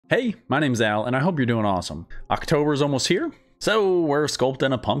Hey, my name's Al, and I hope you're doing awesome. October's almost here, so we're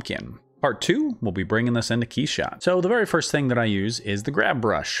sculpting a pumpkin. Part 2, we'll be bringing this into Keyshot. So the very first thing that I use is the grab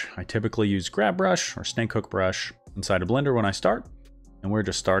brush. I typically use grab brush or snake hook brush inside a blender when I start, and we're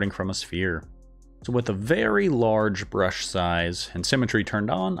just starting from a sphere. So with a very large brush size and symmetry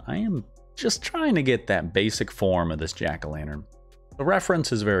turned on, I am just trying to get that basic form of this jack-o'-lantern. The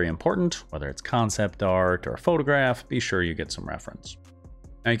reference is very important, whether it's concept art or a photograph, be sure you get some reference.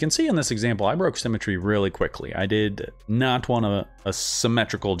 Now you can see in this example, I broke symmetry really quickly. I did not want a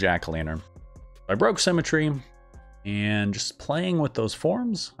symmetrical jack-o'-lantern. I broke symmetry, and just playing with those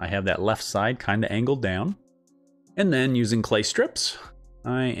forms, I have that left side kind of angled down. And then using clay strips,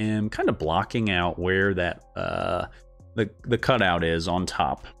 I am kind of blocking out where that the cutout is on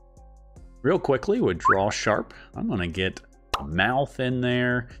top. Real quickly with draw sharp, I'm gonna get a mouth in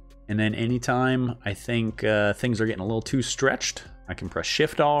there. And then anytime I think things are getting a little too stretched, I can press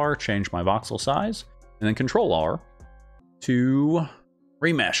Shift R, change my voxel size, and then Control R to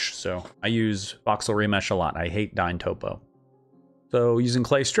remesh. So I use voxel remesh a lot. I hate dyne topo. So using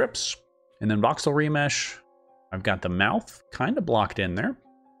clay strips and then voxel remesh, I've got the mouth kind of blocked in there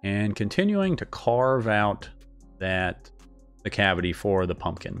and continuing to carve out the cavity for the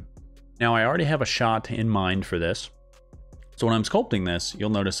pumpkin. Now I already have a shot in mind for this. So when I'm sculpting this, you'll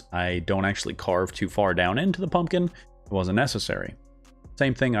notice I don't actually carve too far down into the pumpkin. It wasn't necessary.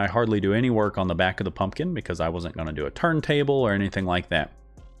 Same thing, I hardly do any work on the back of the pumpkin because I wasn't going to do a turntable or anything like that.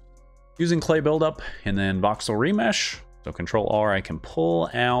 Using clay buildup and then voxel remesh, so Control R, I can pull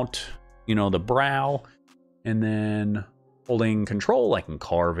out, the brow, and then holding Control, I can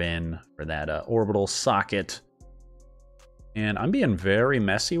carve in for that orbital socket. And I'm being very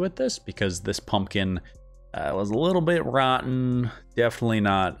messy with this because this pumpkin was a little bit rotten, definitely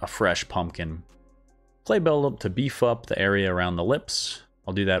not a fresh pumpkin. Clay buildup to beef up the area around the lips.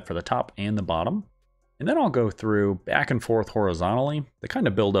 I'll do that for the top and the bottom. And then I'll go through back and forth horizontally to kind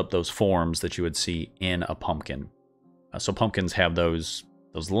of build up those forms that you would see in a pumpkin. So pumpkins have those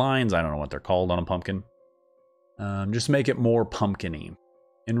lines, I don't know what they're called on a pumpkin. Just make it more pumpkin-y.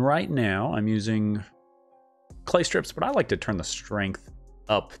 And right now I'm using clay strips, but I like to turn the strength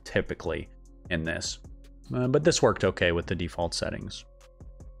up typically in this. But this worked okay with the default settings.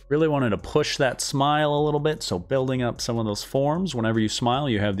 Really wanted to push that smile a little bit, so building up some of those forms. Whenever you smile,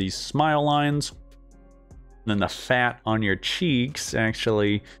 you have these smile lines. And then the fat on your cheeks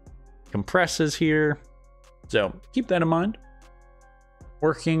actually compresses here. So keep that in mind.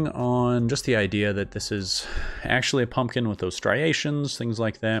 Working on just the idea that this is actually a pumpkin with those striations, things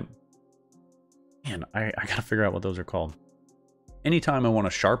like that. Man, I gotta figure out what those are called. Anytime I want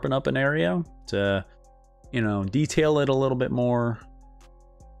to sharpen up an area to, detail it a little bit more,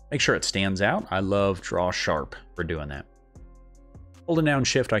 make sure it stands out. I love draw sharp for doing that. Holding down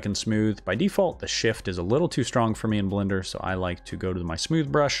Shift, I can smooth. By default, the Shift is a little too strong for me in Blender, so I like to go to my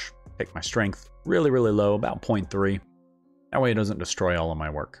smooth brush, pick my strength really, really low, about 0.3. That way it doesn't destroy all of my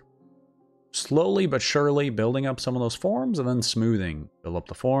work. Slowly but surely building up some of those forms and then smoothing. Build up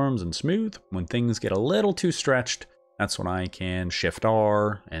the forms and smooth. When things get a little too stretched, that's when I can Shift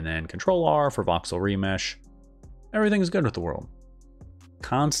R and then Control R for voxel remesh. Everything's good with the world.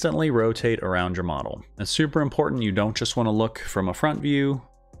 Constantly rotate around your model. It's super important. You don't just want to look from a front view,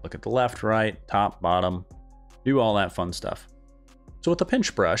 look at the left, right, top, bottom, do all that fun stuff. So with the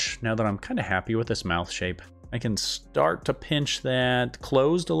pinch brush, now that I'm kind of happy with this mouth shape, I can start to pinch that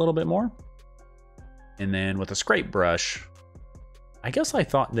closed a little bit more. And then with a scrape brush, I guess I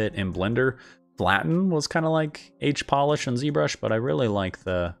thought that in Blender, flatten was kind of like H-polish and Zbrush, but I really like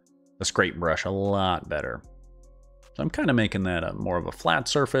the scrape brush a lot better. So I'm kind of making that more of a flat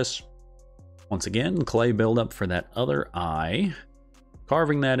surface. Once again, clay buildup for that other eye.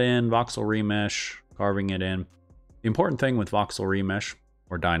 Carving that in, voxel remesh, carving it in. The important thing with voxel remesh,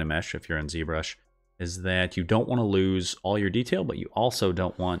 or dynamesh if you're in Zbrush, is that you don't want to lose all your detail, but you also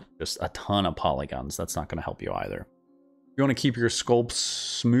don't want just a ton of polygons. That's not going to help you either. You want to keep your sculpts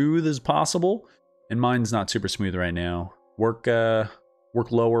smooth as possible, and mine's not super smooth right now. Work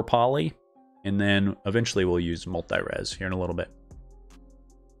lower poly. And then eventually we'll use multi-res here in a little bit.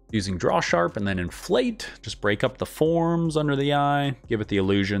 Using draw sharp and then inflate, just break up the forms under the eye, give it the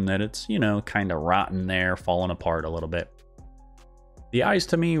illusion that it's, kind of rotten there, falling apart a little bit. The eyes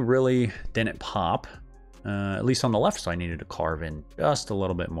to me really didn't pop, at least on the left, so I needed to carve in just a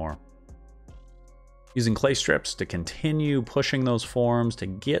little bit more. Using clay strips to continue pushing those forms to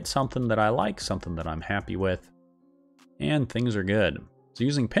get something that I like, something that I'm happy with, and things are good. So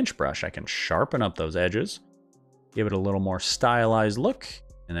using pinch brush, I can sharpen up those edges, give it a little more stylized look,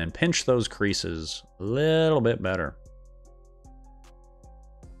 and then pinch those creases a little bit better.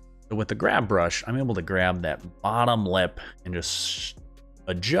 So with the grab brush, I'm able to grab that bottom lip and just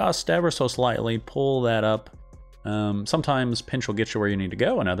adjust ever so slightly, pull that up. Sometimes pinch will get you where you need to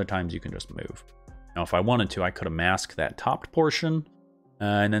go, and other times you can just move. Now, if I wanted to, I could have masked that topped portion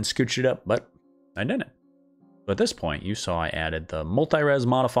and then scooch it up, but I didn't. So at this point, you saw I added the multi-res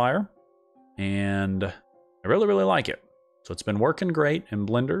modifier, and I really, really like it. So it's been working great in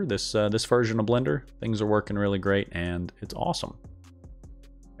Blender, this version of Blender. Things are working really great, and it's awesome.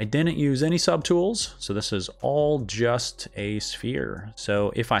 I didn't use any subtools, so this is all just a sphere.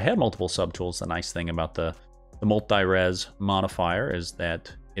 So if I had multiple subtools, the nice thing about the multi-res modifier is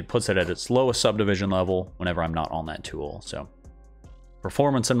that it puts it at its lowest subdivision level whenever I'm not on that tool. So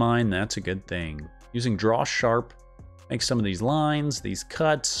performance in mind, that's a good thing. Using Draw Sharp, make some of these lines, these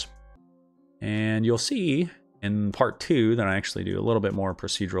cuts, and you'll see in part 2 that I actually do a little bit more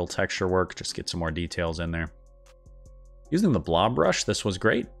procedural texture work, just get some more details in there. Using the Blob Brush, this was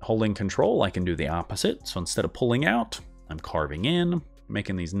great. Holding Control, I can do the opposite. So instead of pulling out, I'm carving in,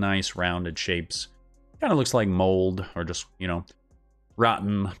 making these nice rounded shapes. Kind of looks like mold or just, you know,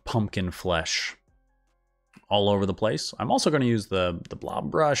 rotten pumpkin flesh all over the place. I'm also going to use the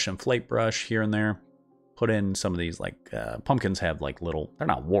Blob Brush and Flake Brush here and there. Put in some of these, like, pumpkins have like little, they're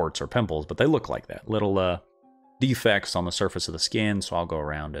not warts or pimples, but they look like that. Little defects on the surface of the skin, so I'll go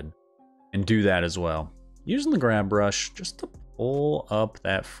around and do that as well. Using the grab brush just to pull up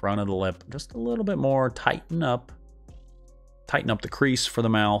that front of the lip just a little bit more, tighten up the crease for the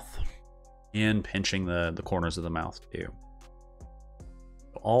mouth, and pinching the corners of the mouth too.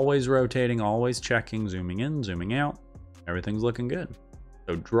 Always rotating, always checking, zooming in, zooming out. Everything's looking good.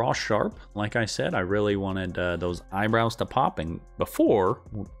 So Draw Sharp, like I said, I really wanted those eyebrows to pop, and before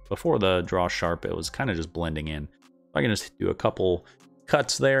the Draw Sharp, it was kind of just blending in. I can just do a couple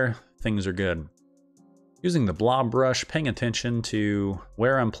cuts there, things are good. Using the Blob Brush, paying attention to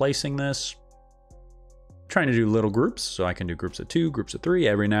where I'm placing this. Trying to do little groups, so I can do groups of 2, groups of 3.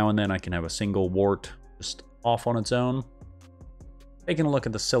 Every now and then I can have a single wart just off on its own. Taking a look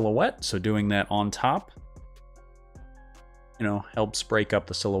at the silhouette, so doing that on top, you know, helps break up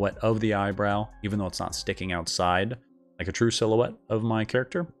the silhouette of the eyebrow, even though it's not sticking outside like a true silhouette of my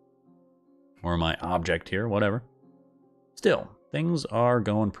character or my object here, whatever. Still, things are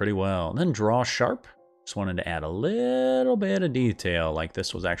going pretty well. Then Draw Sharp. Just wanted to add a little bit of detail, like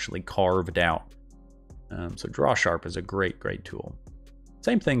this was actually carved out. So Draw Sharp is a great, great tool.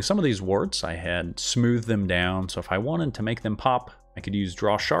 Same thing, some of these warts, I had smoothed them down, so if I wanted to make them pop, I could use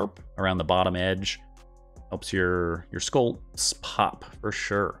Draw Sharp around the bottom edge. Helps your sculpts pop for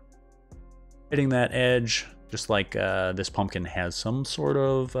sure. Hitting that edge, just like this pumpkin has some sort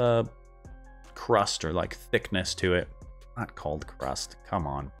of crust or like thickness to it. Not called crust, come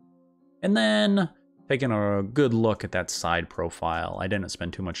on. And then taking a good look at that side profile. I didn't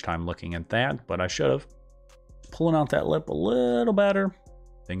spend too much time looking at that, but I should have. Pulling out that lip a little better.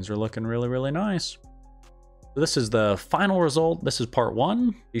 Things are looking really, really nice. So this is the final result. This is part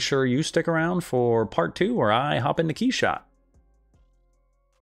 1. Be sure you stick around for part 2 where I hop into Keyshot.